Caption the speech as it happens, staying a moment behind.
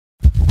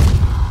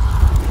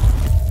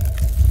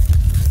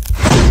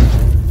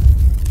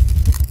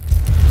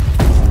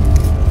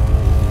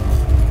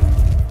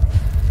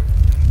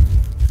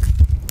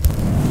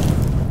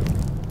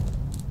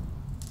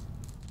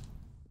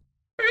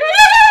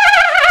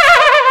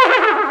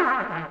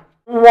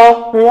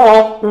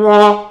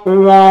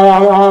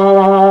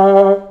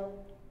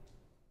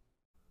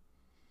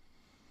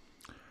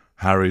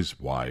Harry's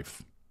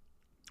Wife,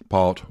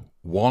 Part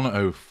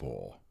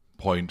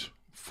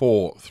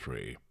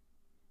 104.43.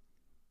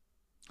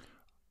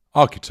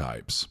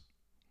 Archetypes.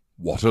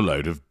 What a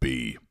load of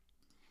B.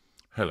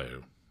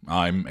 Hello,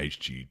 I'm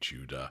H.G.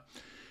 Tudor.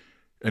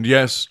 And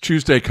yes,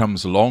 Tuesday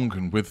comes along,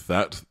 and with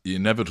that, the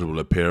inevitable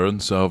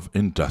appearance of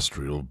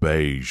industrial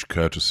beige,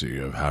 courtesy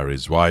of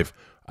Harry's Wife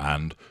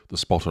and the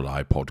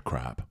Spot-a-Lie pod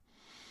crap.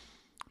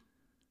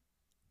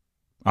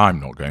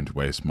 I'm not going to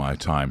waste my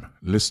time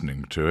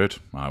listening to it.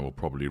 I will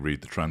probably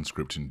read the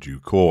transcript in due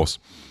course.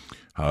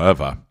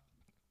 However,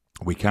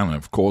 we can,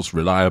 of course,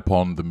 rely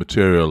upon the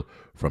material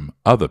from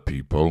other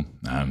people,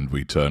 and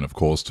we turn, of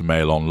course, to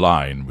Mail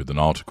Online with an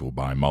article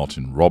by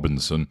Martin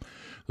Robinson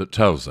that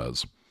tells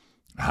us,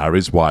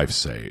 Harry's wife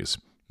says,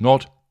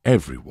 not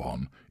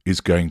everyone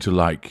is going to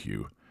like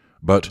you,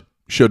 but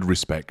should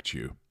respect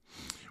you.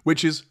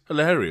 Which is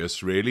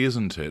hilarious, really,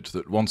 isn't it?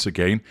 That once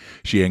again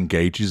she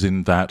engages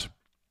in that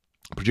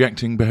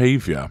projecting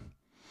behaviour.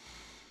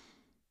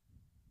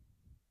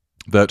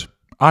 That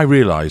I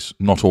realise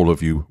not all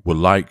of you will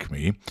like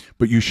me,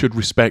 but you should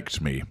respect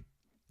me.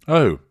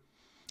 Oh,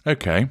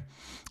 okay.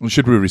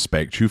 Should we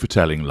respect you for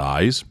telling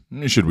lies?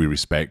 Should we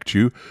respect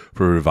you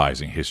for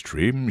revising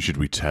history? Should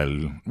we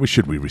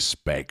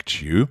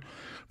respect you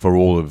for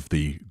all of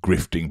the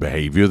grifting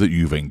behaviour that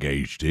you've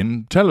engaged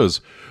in? Tell us,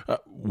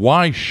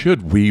 why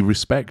should we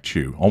respect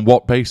you? On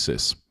what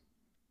basis?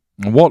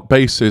 On what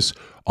basis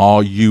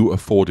are you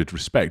afforded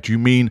respect? Do you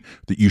mean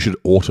that you should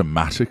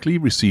automatically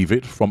receive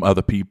it from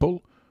other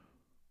people?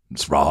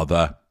 It's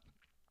rather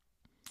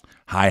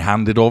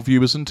high-handed of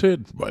you, isn't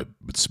it?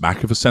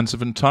 Smack of a sense of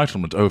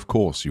entitlement. Oh, of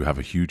course, you have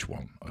a huge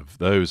one of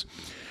those.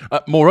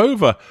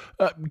 Moreover,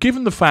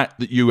 given the fact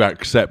that you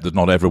accept that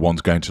not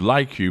everyone's going to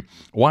like you,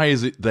 why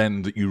is it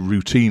then that you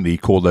routinely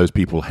call those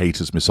people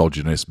haters,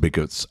 misogynists,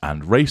 bigots,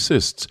 and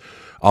racists?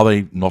 Are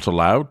they not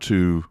allowed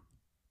to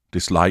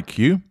dislike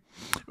you?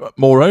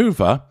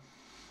 Moreover,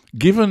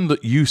 given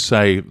that you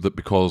say that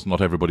because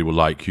not everybody will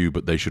like you,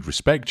 but they should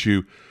respect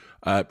you,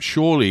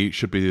 surely it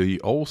should be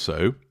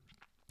also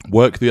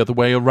work the other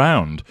way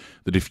around,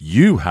 that if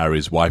you,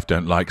 Harry's wife,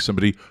 don't like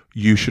somebody,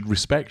 you should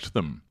respect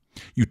them.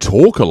 You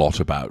talk a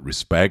lot about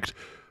respect,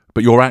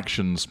 but your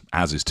actions,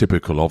 as is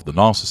typical of the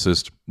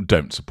narcissist,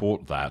 don't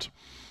support that.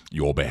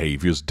 Your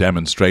behaviours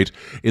demonstrate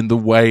in the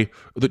way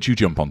that you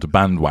jump onto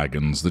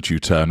bandwagons, that you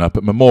turn up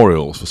at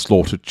memorials for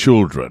slaughtered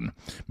children,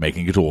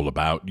 making it all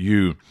about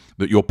you,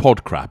 that your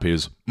pod crap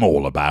is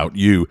all about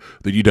you,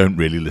 that you don't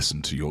really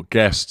listen to your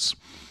guests,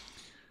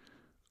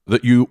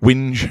 that you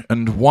whinge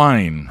and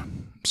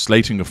whine,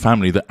 slating a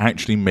family that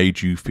actually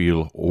made you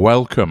feel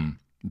welcome.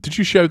 Did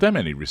you show them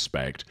any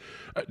respect?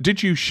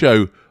 Did you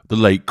show the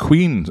late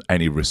Queen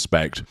any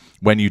respect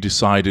when you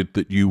decided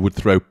that you would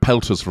throw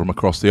pelters from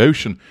across the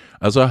ocean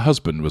as her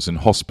husband was in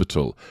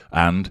hospital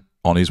and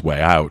on his way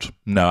out?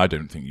 No, I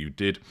don't think you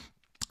did.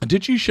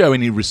 Did you show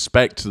any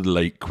respect to the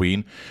late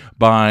Queen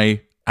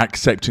by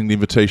accepting the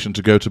invitation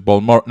to go to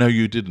Balmoral? No,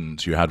 you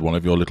didn't. You had one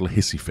of your little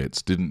hissy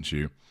fits, didn't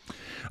you?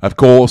 Of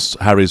course,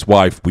 Harry's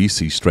wife, we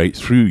see straight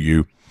through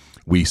you.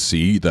 We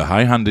see the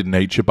high-handed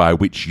nature by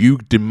which you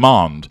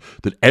demand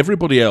that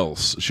everybody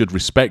else should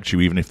respect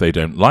you even if they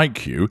don't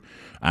like you,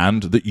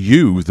 and that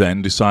you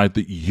then decide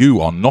that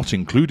you are not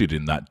included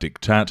in that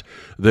diktat,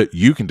 that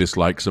you can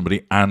dislike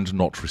somebody and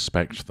not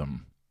respect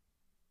them.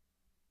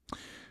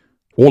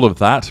 All of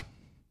that,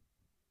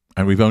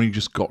 and we've only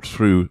just got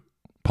through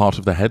part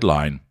of the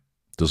headline.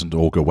 Doesn't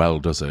augur well,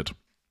 does it?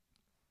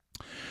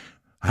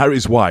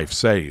 Harry's wife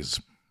says,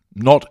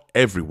 not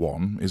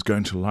everyone is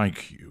going to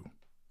like you,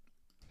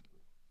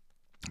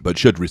 but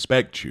should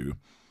respect you,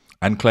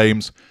 and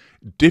claims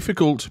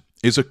difficult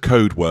is a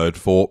code word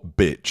for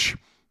bitch,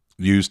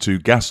 used to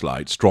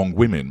gaslight strong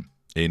women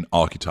in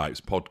Archetypes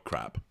pod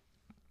crap.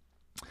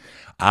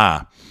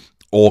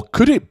 Or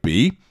could it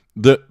be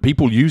that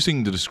people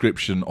using the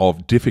description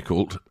of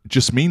difficult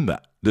just mean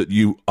that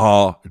you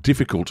are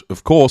difficult?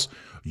 Of course,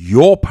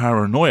 your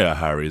paranoia,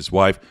 Harry's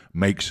wife,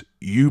 makes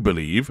you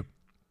believe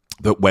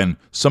that when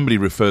somebody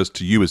refers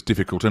to you as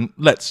difficult, and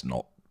let's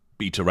not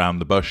beat around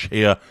the bush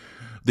here,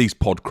 these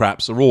pod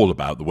craps are all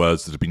about the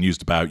words that have been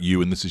used about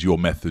you, and this is your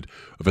method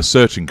of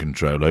asserting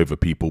control over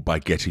people by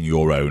getting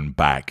your own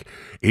back.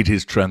 It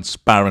is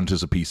transparent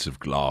as a piece of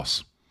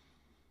glass.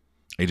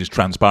 It is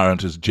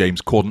transparent as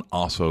James Corden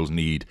arseholes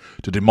need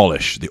to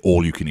demolish the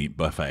all-you-can-eat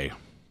buffet.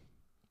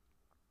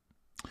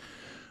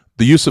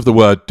 The use of the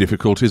word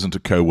difficult isn't a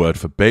code-word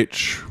for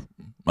bitch,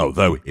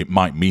 although it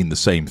might mean the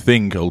same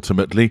thing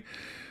ultimately,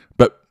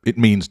 but it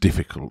means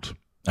difficult.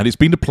 And it's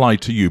been applied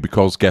to you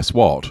because, guess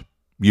what?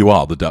 You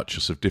are the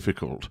Duchess of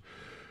Difficult.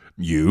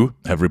 You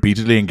have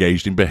repeatedly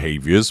engaged in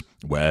behaviours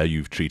where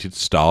you've treated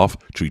staff,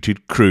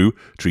 treated crew,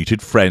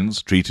 treated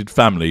friends, treated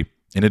family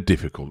in a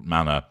difficult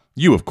manner.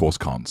 You, of course,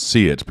 can't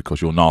see it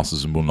because your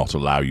narcissism will not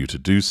allow you to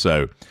do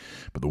so.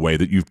 but the way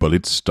that you've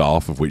bullied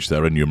staff, of which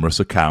there are numerous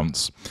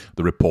accounts.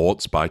 The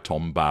reports by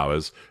Tom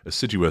Bowers'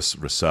 assiduous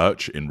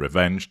research in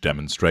revenge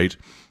demonstrate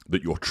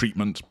that your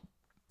treatment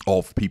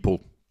of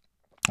people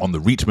on the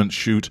Reitman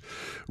shoot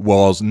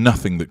was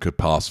nothing that could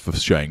pass for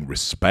showing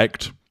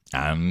respect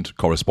and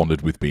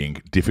corresponded with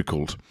being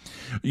difficult.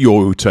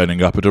 You're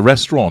turning up at a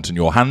restaurant and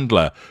your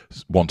handler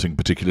wanting a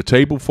particular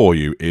table for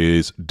you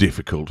is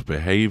difficult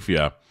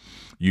behaviour.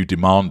 You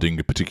demanding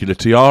a particular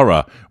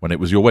tiara when it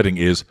was your wedding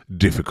is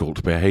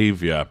difficult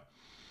behaviour.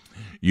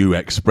 You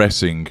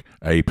expressing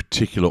a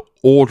particular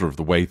order of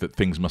the way that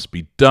things must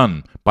be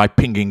done by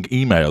pinging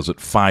emails at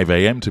 5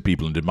 a.m. to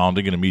people and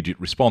demanding an immediate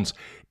response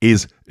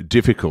is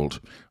difficult.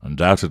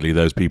 Undoubtedly,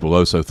 those people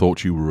also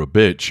thought you were a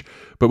bitch.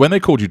 But when they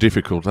called you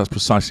difficult, that's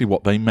precisely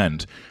what they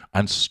meant.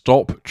 And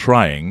stop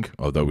trying,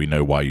 although we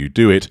know why you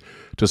do it,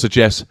 to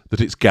suggest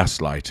that it's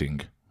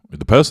gaslighting.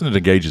 The person that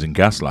engages in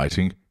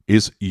gaslighting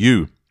is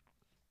you.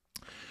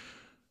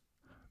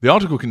 The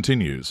article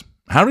continues.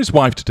 Harry's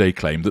wife today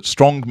claimed that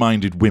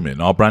strong-minded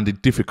women are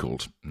branded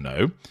difficult.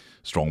 No,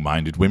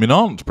 strong-minded women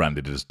aren't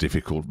branded as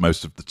difficult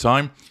most of the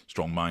time.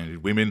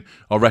 Strong-minded women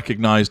are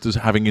recognised as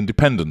having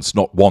independence,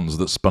 not ones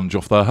that sponge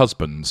off their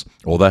husbands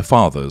or their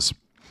fathers.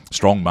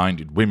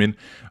 Strong-minded women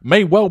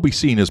may well be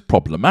seen as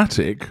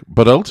problematic,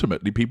 but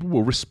ultimately people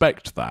will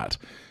respect that.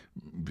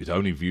 It's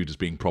only viewed as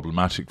being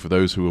problematic for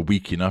those who are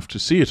weak enough to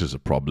see it as a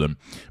problem.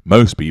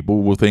 Most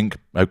people will think,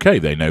 okay,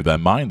 they know their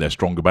mind, they're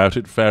strong about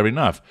it, fair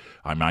enough.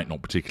 I might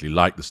not particularly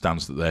like the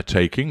stance that they're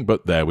taking,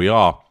 but there we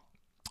are.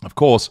 Of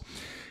course,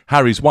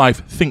 Harry's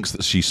wife thinks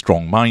that she's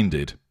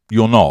strong-minded.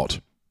 You're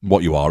not.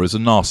 What you are is a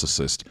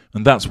narcissist,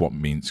 and that's what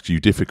makes you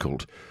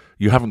difficult.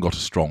 You haven't got a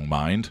strong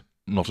mind.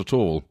 Not at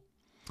all.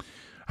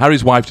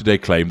 Harry's wife today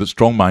claimed that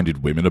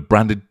strong-minded women are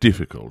branded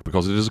difficult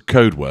because it is a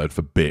code word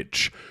for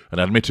bitch,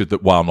 and admitted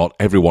that while not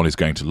everyone is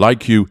going to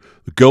like you,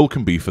 the goal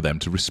can be for them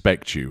to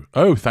respect you.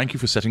 Oh, thank you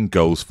for setting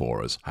goals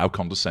for us. How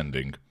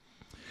condescending.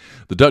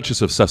 The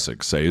Duchess of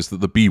Sussex says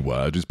that the B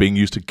word is being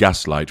used to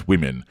gaslight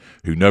women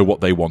who know what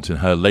they want in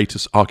her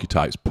latest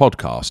Archetypes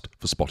podcast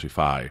for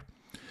Spotify.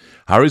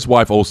 Harry's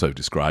wife also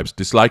describes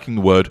disliking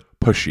the word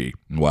pushy.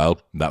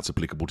 Well, that's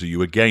applicable to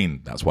you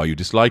again. That's why you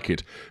dislike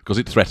it, because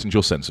it threatens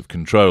your sense of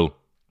control.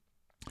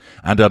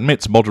 And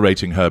admits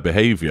moderating her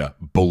behaviour,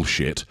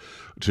 bullshit,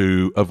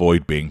 to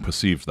avoid being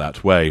perceived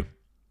that way.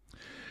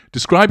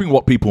 Describing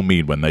what people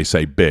mean when they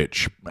say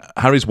bitch,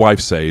 Harry's wife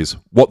says,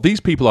 what these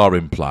people are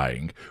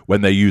implying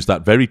when they use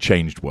that very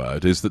changed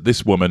word is that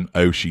this woman,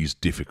 oh, she's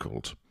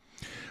difficult.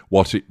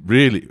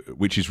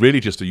 Which is really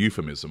just a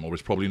euphemism, or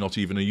is probably not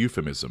even a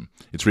euphemism.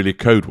 It's really a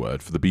code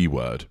word for the B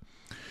word.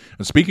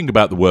 And speaking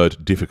about the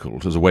word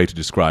difficult as a way to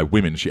describe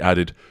women, she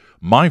added,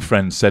 my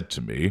friend said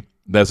to me,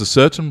 there's a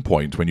certain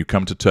point when you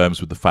come to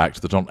terms with the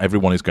fact that not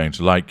everyone is going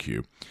to like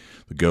you.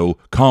 The goal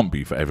can't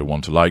be for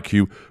everyone to like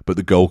you, but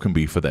the goal can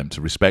be for them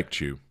to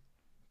respect you.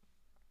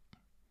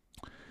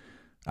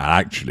 And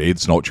actually,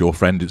 it's not your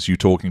friend, it's you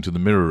talking to the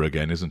mirror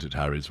again, isn't it,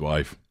 Harry's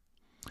wife?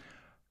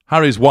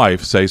 Harry's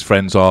wife says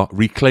friends are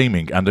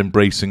reclaiming and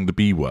embracing the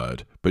B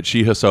word, but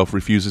she herself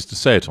refuses to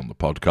say it on the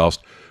podcast,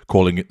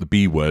 calling it the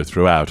B word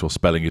throughout or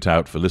spelling it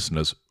out for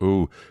listeners.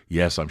 Oh,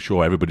 yes, I'm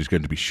sure everybody's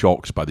going to be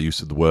shocked by the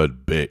use of the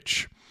word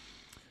bitch.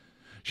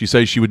 She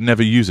says she would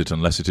never use it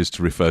unless it is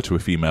to refer to a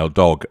female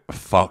dog.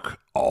 Fuck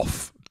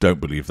off.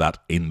 Don't believe that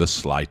in the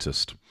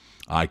slightest.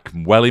 I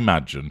can well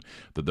imagine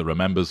that there are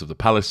members of the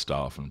palace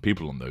staff and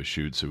people on those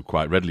shoots who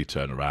quite readily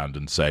turn around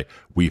and say,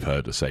 we've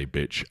heard her say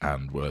bitch,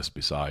 and worse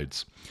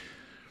besides.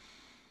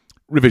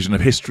 Revision of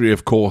history,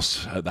 of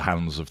course, at the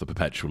hands of the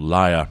perpetual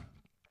liar.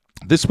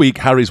 This week,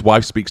 Harry's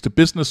wife speaks to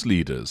business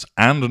leaders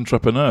and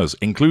entrepreneurs,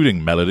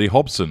 including Melody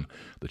Hobson,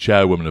 the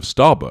chairwoman of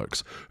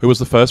Starbucks, who was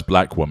the first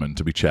black woman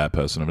to be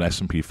chairperson of an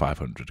S&P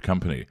 500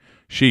 company.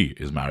 She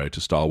is married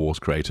to Star Wars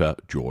creator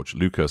George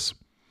Lucas.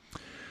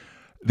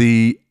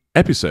 The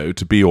episode,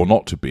 To Be or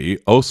Not to Be,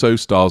 also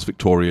stars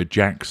Victoria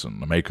Jackson,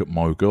 a makeup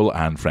mogul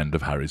and friend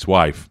of Harry's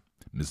wife.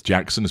 Ms.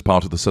 Jackson is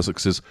part of the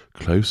Sussexes'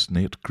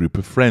 close-knit group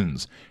of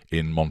friends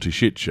in Monty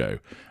Shit Show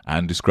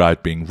and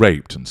described being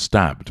raped and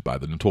stabbed by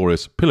the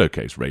notorious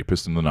pillowcase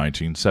rapist in the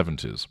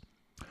 1970s.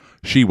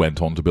 She went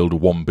on to build a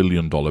 $1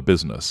 billion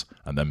business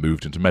and then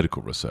moved into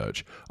medical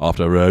research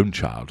after her own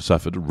child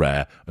suffered a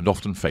rare and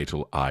often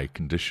fatal eye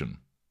condition.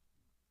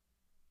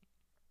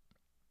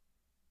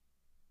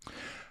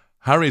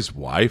 Harry's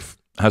wife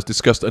has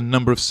discussed a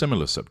number of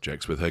similar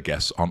subjects with her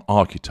guests on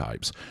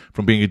Archetypes,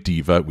 from being a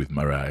diva with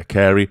Mariah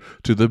Carey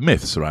to the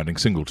myth surrounding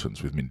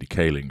singletons with Mindy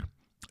Kaling.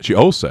 She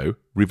also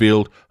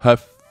revealed her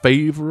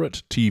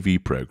favourite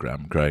TV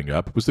programme growing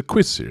up was the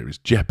quiz series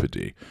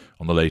Jeopardy,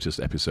 on the latest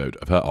episode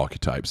of her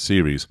Archetypes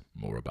series.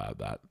 More about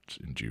that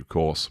in due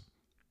course.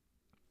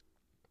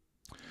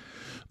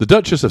 The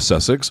Duchess of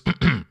Sussex,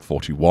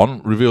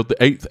 41, revealed the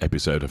 8th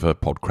episode of her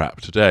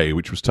Podcrap today,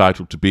 which was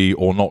titled To Be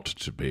or Not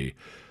to Be.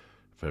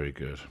 Very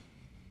good.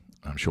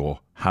 I'm sure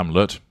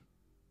Hamlet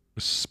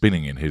was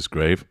spinning in his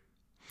grave.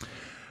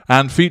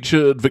 and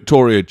featured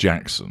Victoria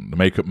Jackson, the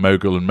makeup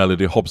mogul, and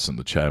Melody Hobson,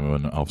 the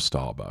chairman of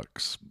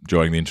Starbucks.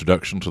 During the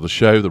introduction to the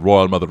show, the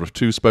royal mother of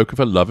two spoke of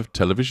her love of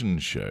television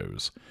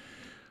shows.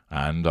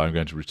 And I'm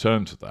going to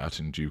return to that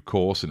in due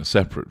course in a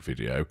separate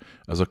video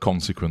as a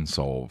consequence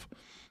of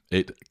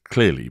it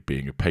clearly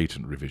being a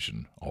patent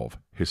revision of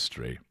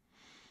history.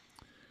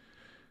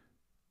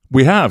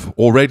 We have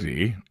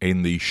already,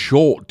 in the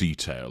short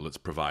detail that's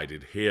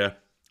provided here,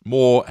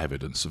 more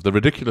evidence of the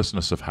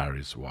ridiculousness of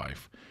Harry's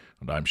wife.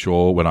 And I'm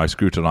sure when I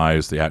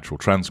scrutinise the actual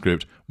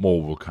transcript,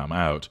 more will come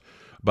out.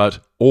 But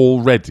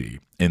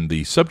already, in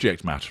the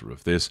subject matter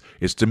of this,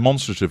 it's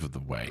demonstrative of the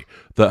way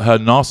that her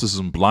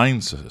narcissism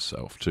blinds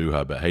herself to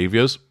her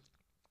behaviours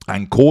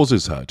and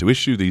causes her to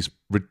issue these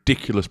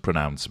ridiculous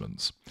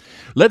pronouncements.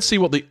 Let's see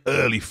what the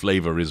early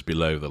flavour is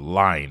below the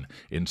line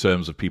in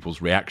terms of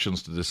people's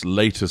reactions to this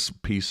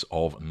latest piece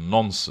of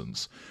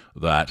nonsense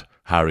that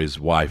Harry's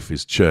wife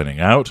is churning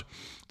out,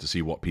 to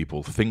see what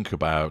people think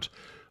about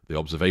the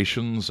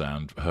observations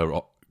and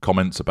her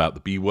comments about the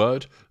B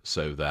word,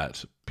 so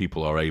that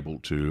people are able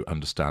to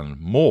understand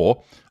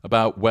more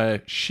about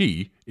where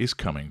she is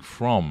coming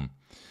from.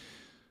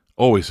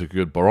 Always a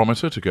good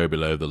barometer to go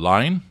below the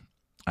line.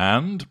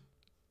 And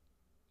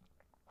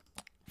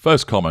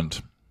first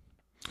comment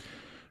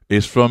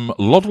is from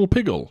Loddle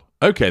Piggle.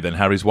 Okay then,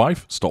 Harry's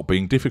wife, stop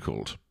being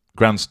difficult.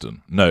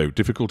 Granston, no,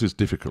 difficult is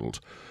difficult.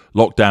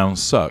 Lockdowns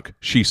suck,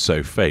 she's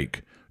so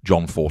fake.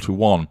 John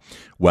 4-1.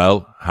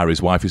 Well,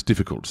 Harry's wife is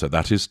difficult, so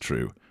that is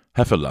true.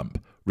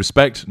 Heiferlump,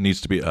 respect needs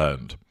to be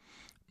earned.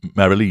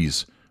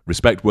 Merrilies,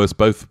 respect works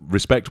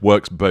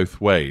both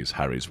ways,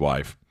 Harry's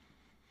wife.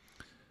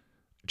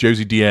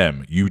 Josie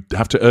DM, you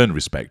have to earn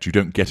respect, you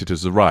don't get it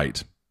as a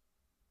right.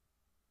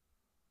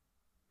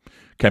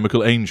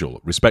 Chemical Angel,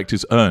 respect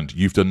is earned,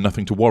 you've done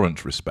nothing to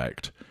warrant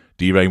respect.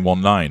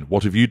 D-Rain19,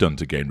 what have you done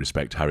to gain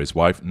respect, Harry's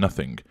wife?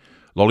 Nothing.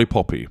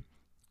 Lollipoppy,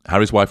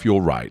 Harry's wife, you're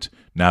right.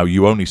 Now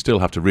you only still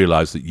have to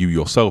realise that you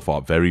yourself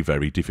are very,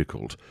 very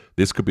difficult.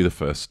 This could be the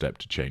first step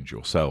to change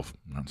yourself.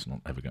 That's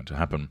not ever going to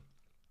happen.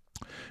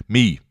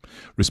 Me,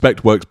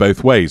 respect works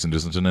both ways and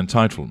isn't an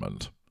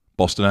entitlement.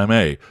 Boston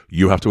MA,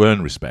 you have to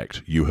earn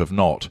respect. You have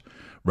not.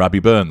 Rabbi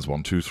Burns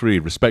 123,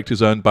 respect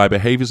is earned by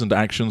behaviours and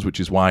actions, which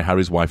is why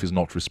Harry's wife is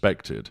not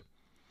respected.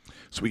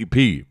 Sweet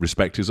Pea,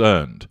 respect is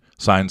earned.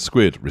 Science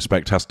Squid,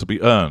 respect has to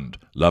be earned.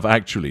 Love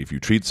Actually, if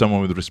you treat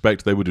someone with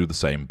respect, they will do the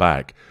same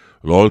back.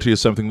 Loyalty is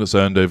something that's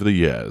earned over the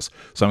years,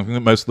 something that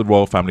most of the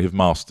royal family have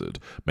mastered,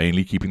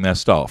 mainly keeping their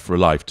staff for a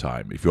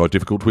lifetime. If you are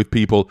difficult with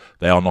people,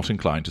 they are not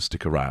inclined to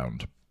stick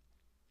around.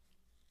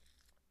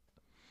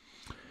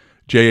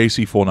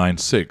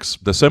 JAC496,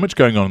 there's so much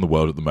going on in the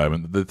world at the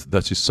moment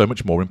that is so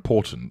much more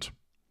important.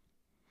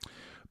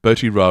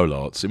 Bertie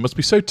Rowlarts, it must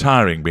be so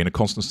tiring being in a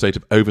constant state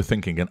of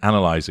overthinking and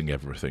analysing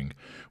everything.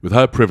 With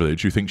her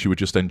privilege, you think she would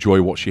just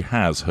enjoy what she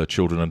has, her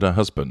children and her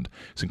husband.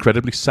 It's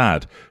incredibly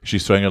sad.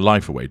 She's throwing her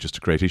life away just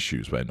to create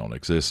issues where none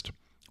exist.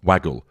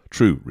 Waggle,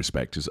 true,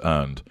 respect is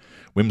earned.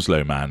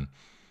 Wimslow Man,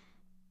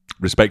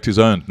 respect is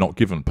earned, not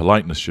given.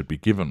 Politeness should be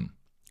given.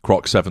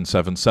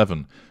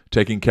 Croc777,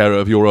 taking care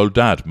of your old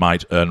dad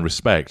might earn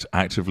respect.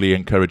 Actively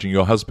encouraging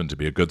your husband to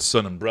be a good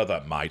son and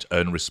brother might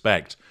earn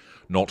respect.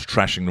 Not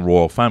trashing the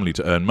royal family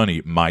to earn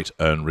money might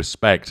earn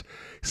respect.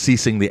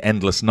 Ceasing the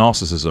endless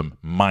narcissism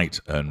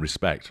might earn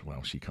respect.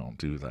 Well, she can't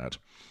do that.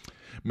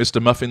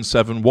 Mr. Muffin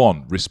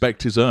 71,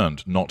 respect is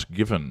earned, not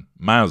given.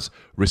 Maz,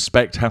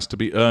 respect has to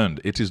be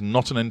earned. It is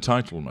not an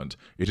entitlement.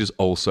 It is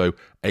also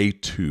a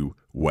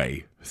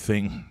two-way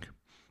thing.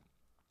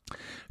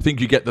 I think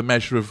you get the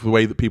measure of the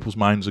way that people's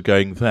minds are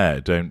going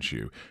there, don't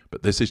you?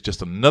 But this is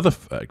just another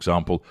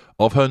example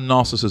of her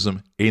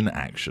narcissism in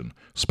action,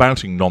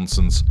 spouting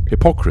nonsense,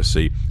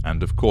 hypocrisy,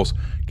 and of course,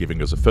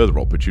 giving us a further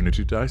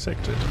opportunity to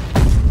dissect it.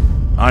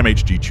 I'm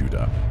H.G.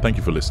 Tudor. Thank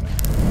you for listening.